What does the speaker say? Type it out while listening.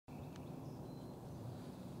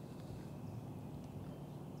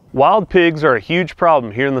Wild pigs are a huge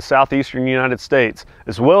problem here in the southeastern United States,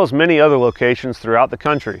 as well as many other locations throughout the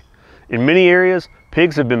country. In many areas,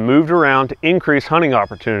 pigs have been moved around to increase hunting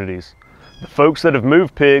opportunities. The folks that have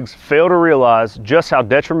moved pigs fail to realize just how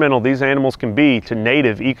detrimental these animals can be to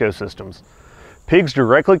native ecosystems. Pigs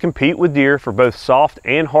directly compete with deer for both soft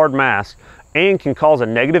and hard mass and can cause a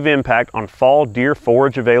negative impact on fall deer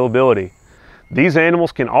forage availability. These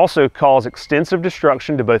animals can also cause extensive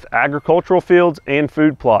destruction to both agricultural fields and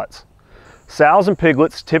food plots. Sows and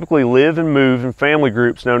piglets typically live and move in family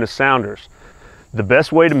groups known as sounders. The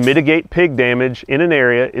best way to mitigate pig damage in an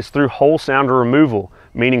area is through whole sounder removal,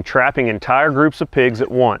 meaning trapping entire groups of pigs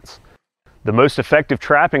at once. The most effective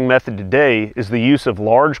trapping method today is the use of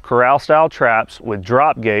large corral-style traps with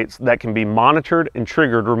drop gates that can be monitored and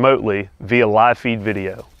triggered remotely via live feed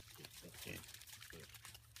video.